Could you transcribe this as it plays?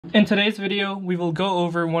In today's video, we will go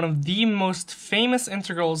over one of the most famous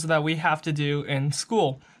integrals that we have to do in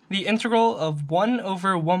school, the integral of 1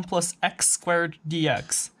 over 1 plus x squared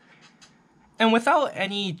dx. And without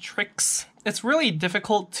any tricks, it's really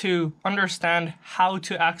difficult to understand how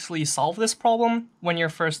to actually solve this problem when you're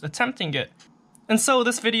first attempting it. And so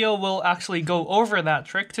this video will actually go over that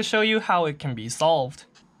trick to show you how it can be solved.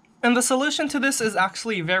 And the solution to this is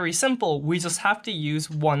actually very simple. We just have to use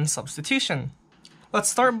one substitution. Let's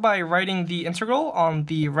start by writing the integral on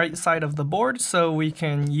the right side of the board so we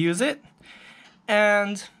can use it.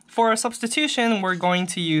 And for a substitution, we're going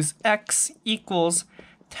to use x equals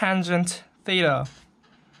tangent theta.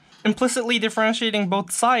 Implicitly differentiating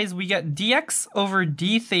both sides, we get dx over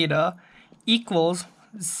d theta equals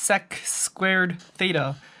sec squared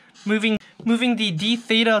theta. Moving the d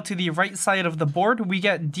theta to the right side of the board, we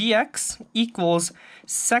get dx equals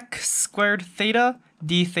sec squared theta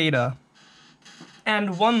d theta.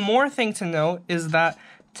 And one more thing to note is that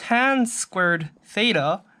tan squared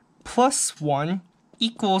theta plus 1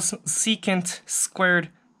 equals secant squared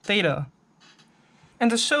theta.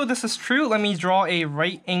 And to show this is true, let me draw a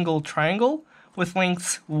right angled triangle with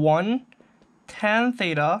lengths 1, tan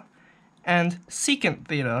theta, and secant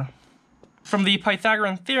theta. From the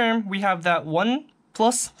Pythagorean theorem, we have that 1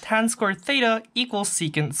 plus tan squared theta equals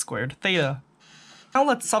secant squared theta. Now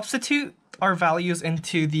let's substitute our values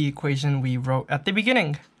into the equation we wrote at the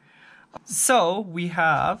beginning. So we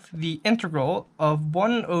have the integral of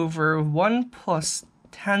 1 over 1 plus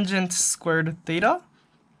tangent squared theta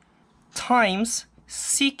times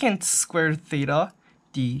secant squared theta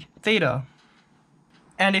d theta.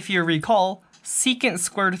 And if you recall, secant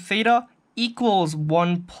squared theta equals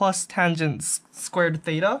 1 plus tangent squared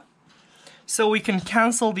theta. So we can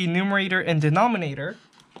cancel the numerator and denominator,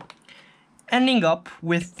 ending up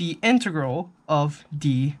with the integral of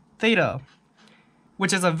d theta,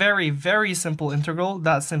 which is a very, very simple integral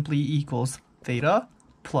that simply equals theta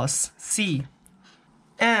plus c.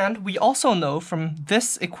 And we also know from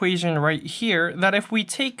this equation right here that if we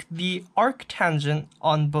take the arctangent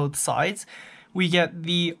on both sides, we get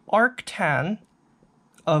the arctan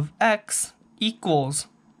of x equals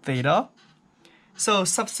theta. So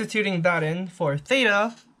substituting that in for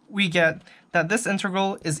theta, we get that this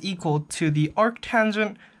integral is equal to the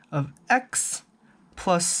arctangent of x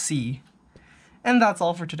plus c. And that's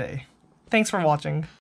all for today. Thanks for watching.